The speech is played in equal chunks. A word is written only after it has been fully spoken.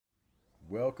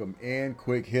Welcome in,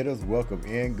 quick hitters. Welcome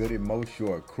in, Goodymo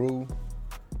short crew.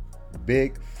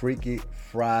 Big Freaky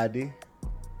Friday.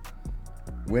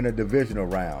 We're in a divisional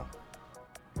round.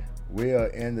 We are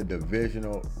in the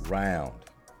divisional round.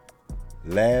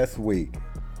 Last week,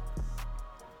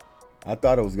 I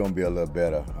thought it was going to be a little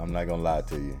better. I'm not going to lie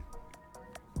to you.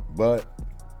 But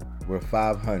we're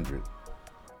 500.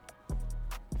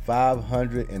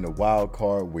 500 in the wild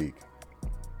card week.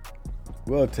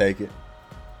 We'll take it.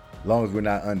 As long as we're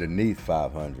not underneath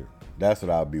 500. That's what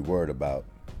I'll be worried about.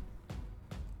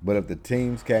 But if the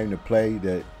teams came to play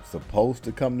that's supposed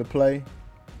to come to play,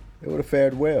 it would have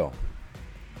fared well.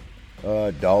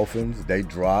 Dolphins, they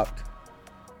dropped.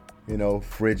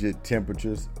 Frigid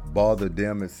temperatures bothered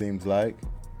them, it seems like.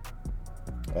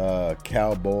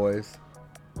 Cowboys,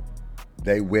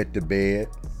 they wet the bed.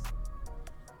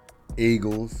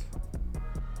 Eagles,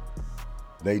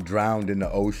 they drowned in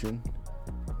the ocean.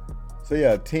 So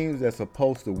yeah, teams that's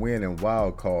supposed to win in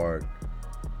wild card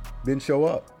didn't show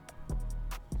up.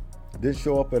 Didn't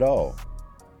show up at all.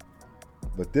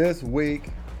 But this week,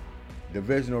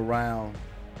 divisional round,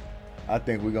 I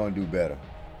think we're going to do better.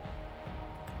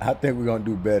 I think we're going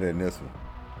to do better in this one.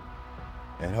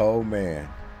 And oh man,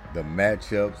 the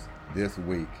matchups this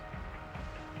week.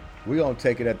 We're going to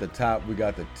take it at the top. We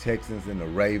got the Texans and the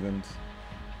Ravens.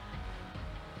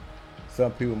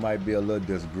 Some people might be a little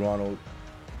disgruntled,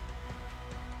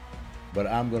 but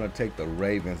I'm going to take the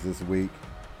Ravens this week.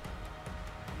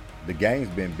 The game's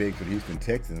been big for the Houston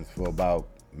Texans for about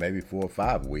maybe 4 or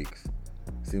 5 weeks.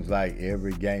 Seems like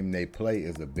every game they play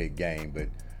is a big game, but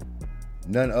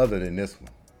none other than this one.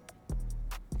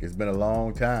 It's been a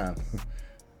long time.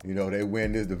 They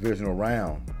win this divisional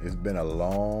round. It's been a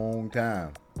long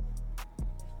time.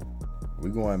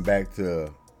 We're going back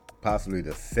to possibly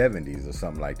the 70s or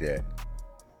something like that.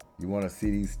 You want to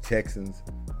see these Texans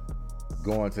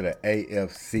going to the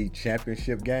AFC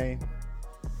Championship game?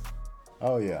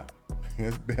 Oh yeah,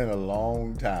 it's been a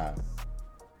long time.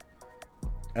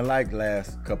 And like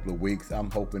last couple of weeks, I'm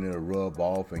hoping it'll rub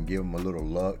off and give them a little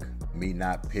luck, me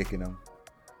not picking them.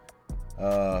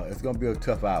 It's going to be a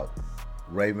tough out.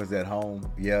 Ravens at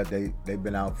home, yeah, they've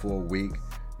been out for a week.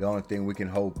 The only thing we can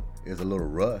hope is a little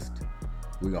rust.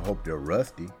 We're going to hope they're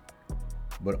rusty.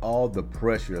 But all the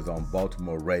pressure is on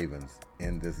Baltimore Ravens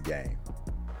in this game.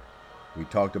 We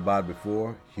talked about it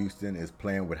before. Houston is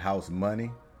playing with house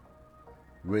money.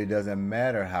 Really doesn't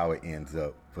matter how it ends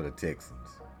up for the Texans.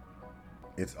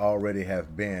 It's already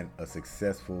have been a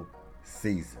successful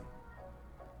season.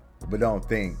 But don't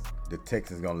think the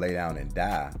Texans going to lay down and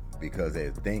die because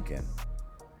they're thinking,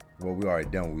 well, we already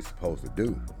done what we're supposed to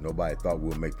do. Nobody thought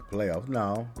we'll make the playoffs.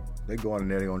 No, they're going in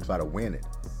there, they're going to try to win it.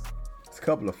 It's a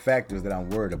couple of factors that I'm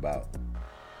worried about.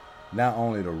 Not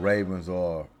only the Ravens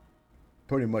are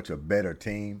pretty much a better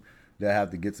team, they have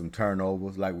to get some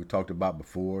turnovers like we talked about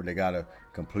before. They got to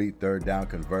complete third down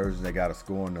conversions. They got to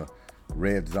score in the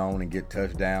red zone and get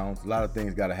touchdowns. A lot of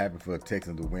things got to happen for the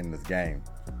Texans to win this game.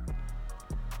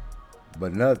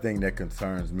 But another thing that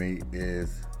concerns me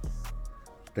is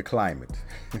the climate,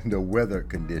 the weather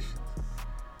conditions.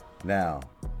 Now,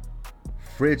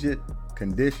 frigid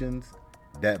conditions,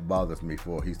 that bothers me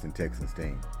for a Houston Texans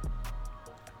team.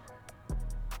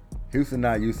 Houston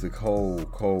not used to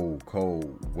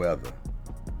cold weather.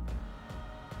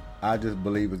 I just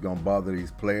believe it's going to bother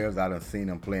these players. I done seen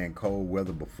them playing cold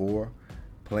weather before,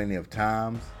 plenty of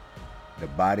times. The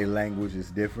body language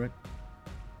is different.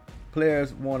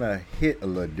 Players want to hit a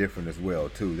little different as well,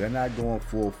 too. They're not going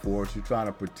full force. You're trying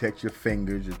to protect your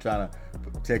fingers. You're trying to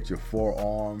protect your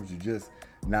forearms. You're just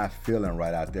not feeling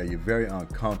right out there. You're very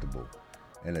uncomfortable.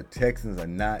 And the Texans are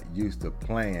not used to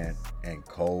playing in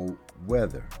cold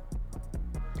weather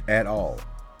at all.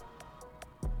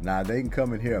 Now, they can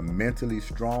come in here mentally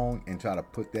strong and try to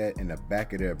put that in the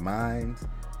back of their minds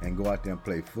and go out there and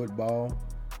play football.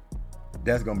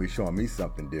 That's going to be showing me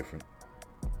something different.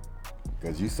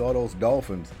 Because you saw those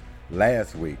Dolphins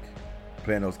last week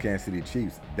playing those Kansas City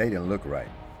Chiefs. They didn't look right.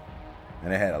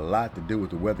 And it had a lot to do with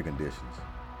the weather conditions.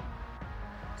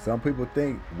 Some people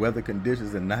think weather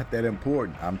conditions are not that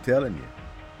important. I'm telling you.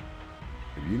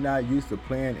 If you're not used to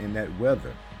playing in that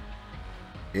weather,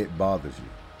 it bothers you.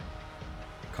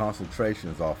 Concentration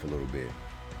is off a little bit.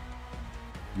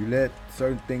 You let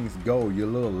certain things go. You're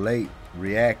a little late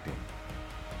reacting.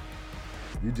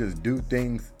 You just do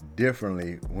things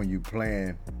differently when you're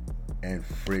playing in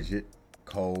frigid,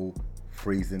 cold,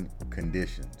 freezing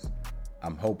conditions.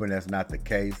 I'm hoping that's not the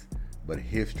case, but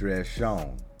history has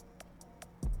shown.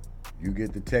 You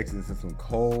get the Texans in some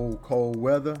cold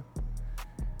weather,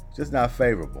 just not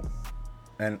favorable.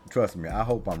 And trust me, I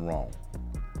hope I'm wrong.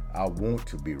 I want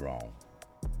to be wrong.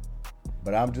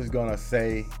 But I'm just going to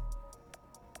say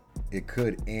it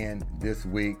could end this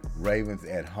week. Ravens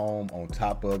at home. On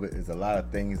top of it, there's a lot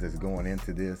of things that's going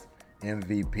into this.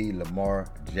 MVP Lamar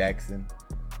Jackson.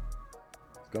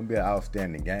 It's going to be an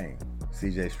outstanding game.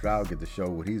 C.J. Stroud gets to show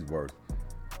what he's worth.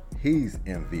 He's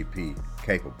MVP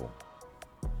capable.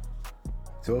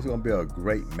 So it's going to be a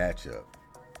great matchup.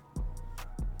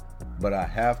 But I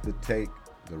have to take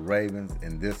the Ravens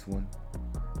in this one.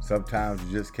 Sometimes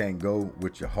you just can't go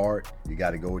with your heart. You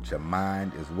got to go with your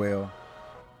mind as well.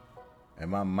 And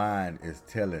my mind is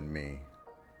telling me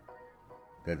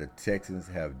that the Texans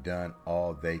have done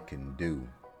all they can do.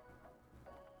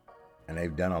 And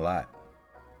they've done a lot.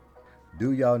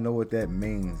 Do y'all know what that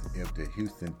means if the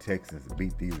Houston Texans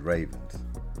beat these Ravens?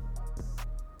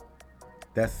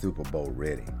 That's Super Bowl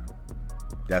ready.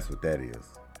 That's what that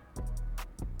is.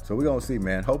 So we're going to see,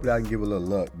 man. Hopefully I can give a little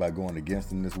luck by going against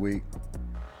them this week.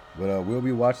 But we'll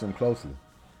be watching them closely.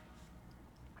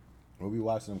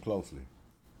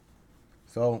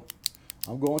 So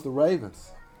I'm going with the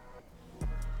Ravens.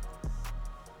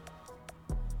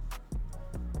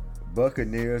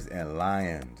 Buccaneers and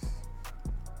Lions.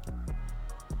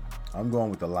 I'm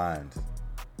going with the Lions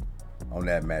on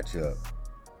that matchup.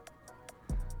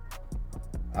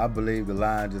 I believe the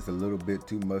Lions is a little bit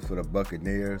too much for the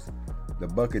Buccaneers. The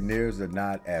Buccaneers are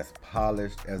not as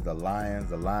polished as the Lions.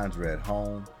 The Lions are at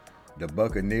home. The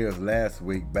Buccaneers last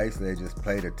week basically just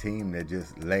played a team that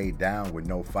just laid down with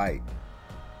no fight.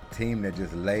 A team that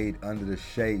just laid under the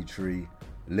shade tree,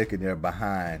 licking their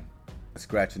behind,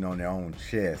 scratching on their own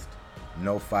chest.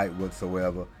 No fight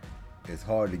whatsoever. It's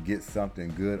hard to get something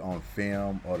good on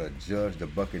film or to judge the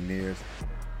Buccaneers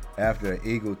after an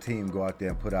Eagle team go out there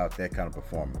and put out that kind of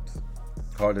performance.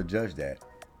 Hard to judge that.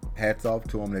 Hats off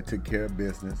to them. They took care of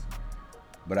business.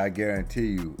 But I guarantee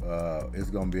you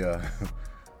it's going to be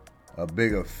a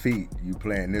bigger feat you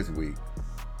playing this week.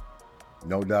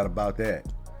 No doubt about that.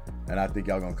 And I think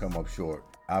y'all going to come up short.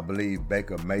 I believe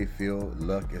Baker Mayfield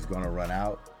luck is going to run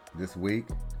out this week.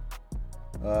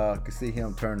 I can see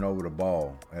him turning over the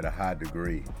ball at a high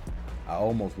degree. I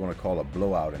almost want to call a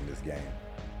blowout in this game.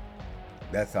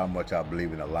 That's how much I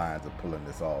believe in the Lions of pulling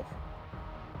this off.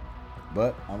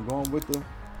 But I'm going with the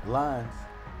Lions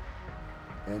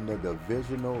in the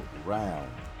divisional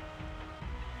round.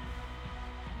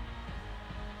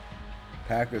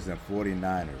 Packers and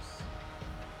 49ers.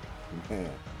 Man,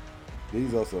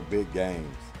 these are some big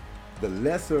games. The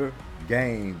lesser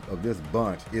game of this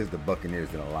bunch is the Buccaneers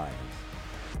and the Lions.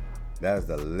 That is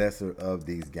the lesser of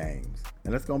these games.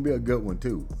 And it's going to be a good one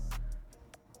too.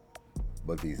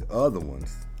 But these other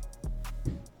ones,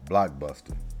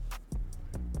 blockbuster.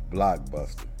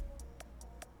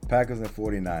 Packers and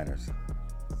 49ers.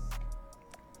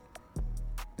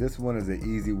 This one is an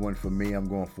easy one for me. I'm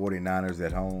going 49ers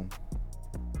at home.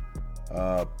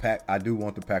 I do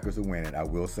want the Packers to win it. I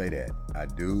will say that. I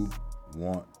do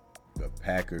want the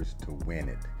Packers to win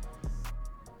it.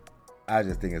 I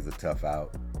just think it's a tough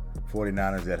out.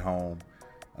 49ers at home.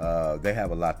 They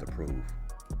have a lot to prove.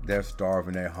 They're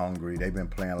starving. They're hungry. They've been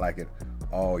playing like it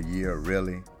all year,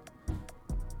 really.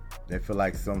 They feel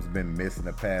like something's been missing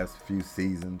the past few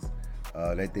seasons.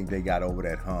 They think they got over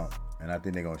that hump, and I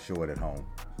think they're going to show it at home.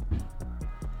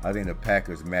 I think the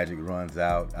Packers' magic runs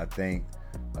out. I think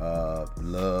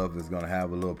Love is going to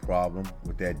have a little problem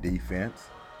with that defense.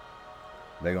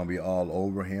 They're going to be all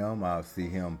over him. I'll see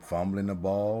him fumbling the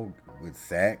ball with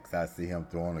sacks. I see him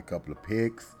throwing a couple of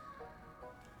picks.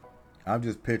 I'm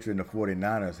just picturing the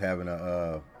 49ers having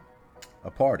a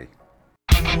party.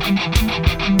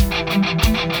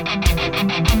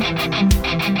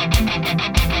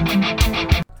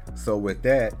 So with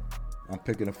that, I'm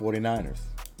picking the 49ers.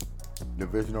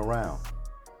 Divisional round.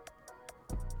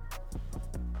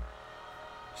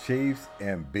 Chiefs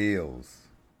and Bills.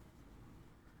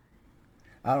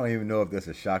 I don't even know if this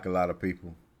will shock a lot of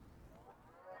people.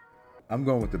 I'm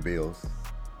going with the Bills.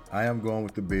 I am going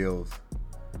with the Bills.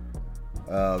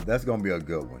 That's going to be a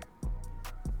good one.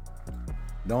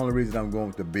 The only reason I'm going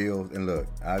with the Bills, and look,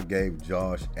 I gave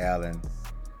Josh Allen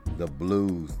the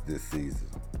blues this season.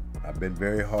 I've been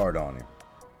very hard on him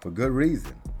for good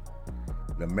reason.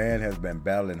 The man has been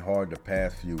battling hard the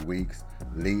past few weeks,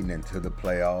 leading into the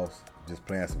playoffs, just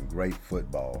playing some great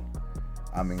football.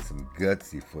 I mean, some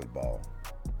gutsy football.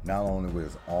 Not only with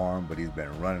his arm, but he's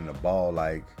been running the ball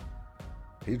like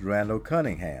he's Randall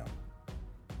Cunningham.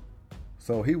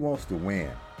 So he wants to win.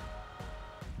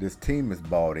 This team is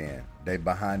bought in. They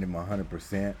behind him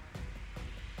 100%.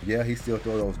 Yeah, he still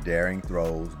throws those daring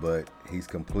throws, but he's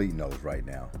completing those right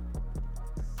now.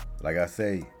 Like I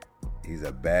say, he's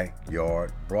a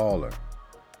backyard brawler.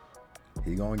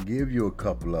 He's going to give you a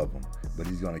couple of them, but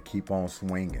he's going to keep on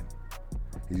swinging.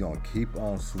 He's going to keep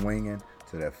on swinging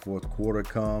till that fourth quarter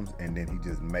comes, and then he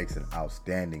just makes an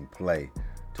outstanding play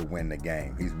to win the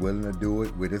game. He's willing to do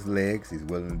it with his legs. He's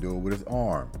willing to do it with his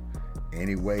arm.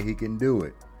 Any way he can do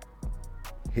it,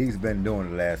 he's been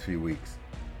doing the last few weeks.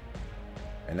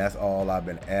 And that's all I've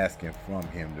been asking from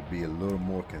him, to be a little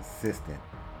more consistent.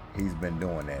 He's been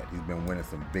doing that. He's been winning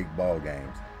some big ball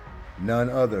games. None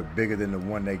other bigger than the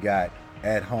one they got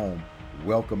at home,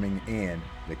 welcoming in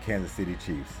the Kansas City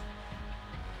Chiefs.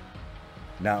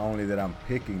 Not only that I'm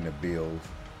picking the Bills,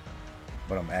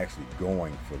 but I'm actually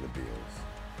going for the Bills.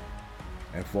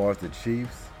 And as far as the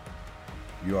Chiefs,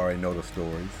 you already know the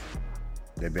stories.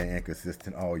 They've been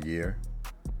inconsistent all year.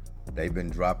 They've been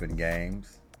dropping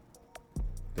games.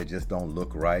 They just don't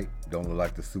look right. Don't look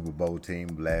like the Super Bowl team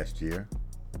last year.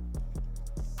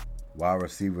 Wide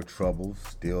receiver troubles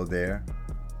still there.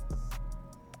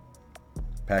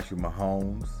 Patrick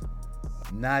Mahomes,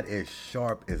 not as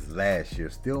sharp as last year.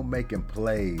 Still making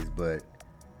plays, but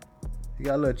he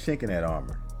got a little chink in that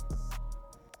armor.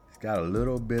 He's got a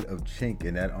little bit of chink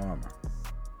in that armor.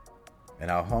 And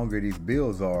how hungry these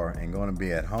Bills are and going to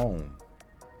be at home,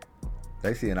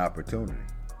 they see an opportunity.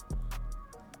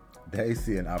 They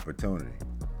see an opportunity.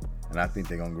 And I think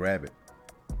they're going to grab it.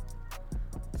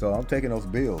 So I'm taking those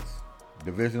Bills.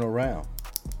 Divisional round.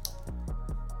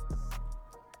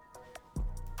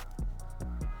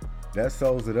 That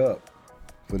sews it up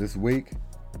for this week.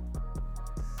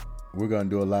 We're going to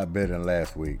do a lot better than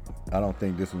last week. I don't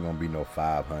think this one's going to be no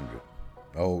 500.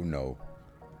 Oh, no.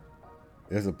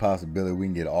 There's a possibility we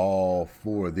can get all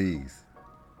 4 of these.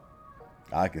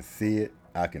 I can see it.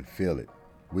 I can feel it.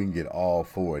 We can get all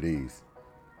 4 of these.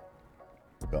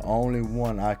 The only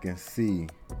one I can see,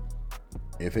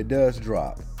 if it does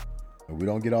drop, if we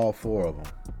don't get all 4 of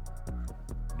them,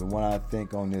 the one I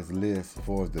think on this list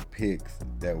for the picks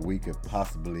that we could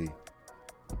possibly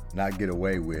not get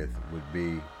away with would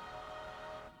be,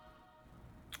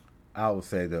 I would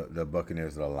say the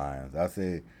Buccaneers or the Lions. I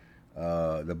say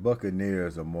the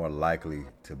Buccaneers are more likely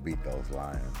to beat those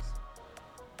Lions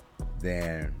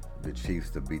than the Chiefs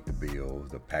to beat the Bills,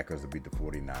 the Packers to beat the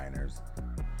 49ers.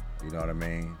 You know what I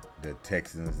mean? The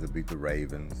Texans to beat the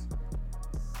Ravens.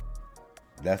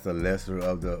 That's the lesser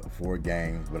of the 4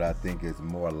 games, but I think it's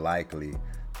more likely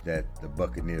that the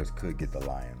Buccaneers could get the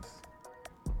Lions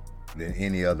than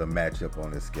any other matchup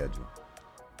on this schedule.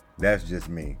 That's just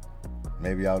me.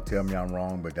 Maybe y'all tell me I'm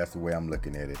wrong, but that's the way I'm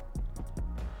looking at it.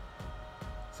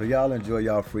 So y'all enjoy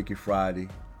y'all Freaky Friday.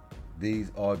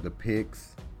 These are the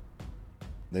picks.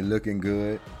 They're looking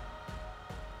good.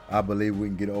 I believe we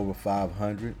can get over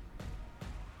 500.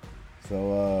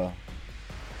 So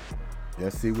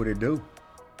let's see what it do.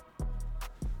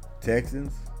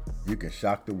 Texans, you can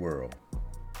shock the world.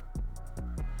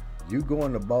 You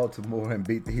going to Baltimore and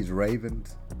beat these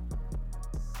Ravens,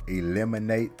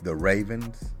 eliminate the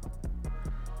Ravens,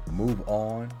 move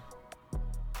on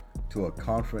to a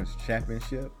conference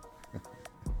championship.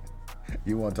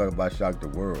 You want to talk about shock the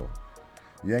world.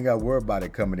 You ain't got to worry about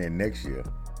it coming in next year.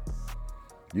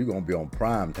 You're going to be on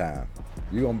prime time.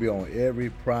 You're going to be on every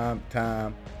prime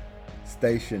time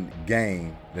station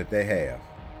game that they have.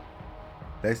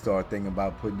 They start thinking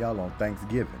about putting y'all on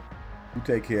Thanksgiving. You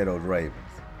take care of those Ravens.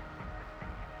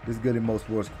 This is Goodymo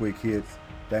Sports Quick Hits.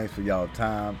 Thanks for y'all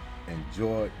time.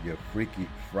 Enjoy your Freaky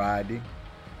Friday.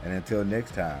 And until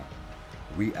next time,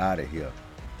 we out of here.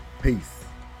 Peace.